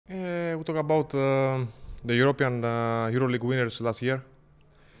we talk about the European EuroLeague winners last year.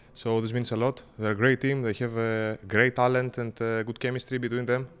 So this means a lot. They're a great team. They have great talent and good chemistry between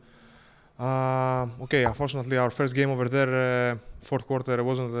them. Okay, unfortunately, our first game over there, fourth quarter,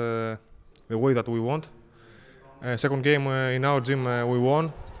 wasn't the way that we want. Second game in our gym, we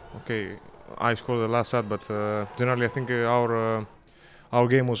won. Okay, I scored the last shot, but generally I think our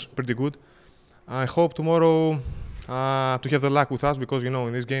game was pretty good. I hope tomorrow to have the luck with us, because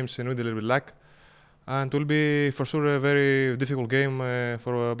in these games you need a little bit luck, and it will be for sure a very difficult game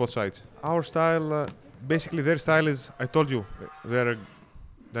for both sides. Our style, basically their style is, I told you, they're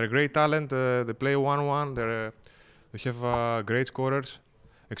a great talent. They play 1-1. They have great scorers,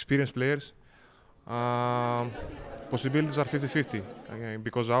 experienced players. Possibilities are 50-50, okay,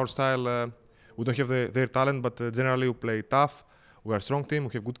 because our style, we don't have their talent, but generally we play tough. We are a strong team.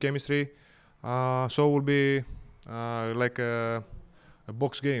 We have good chemistry. So it will be like a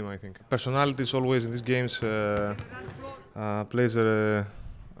box game, I think. Personalities always in these games plays the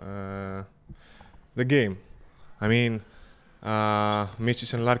game. I mean,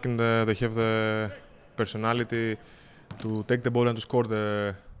 Michis and Larkin, they have the personality to take the ball and to score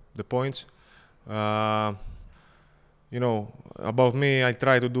the points. About me, I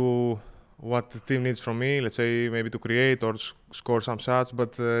try to do what the team needs from me, let's say maybe to create or score some shots,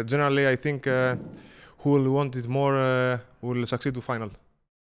 but generally I think who will want it more will succeed to final.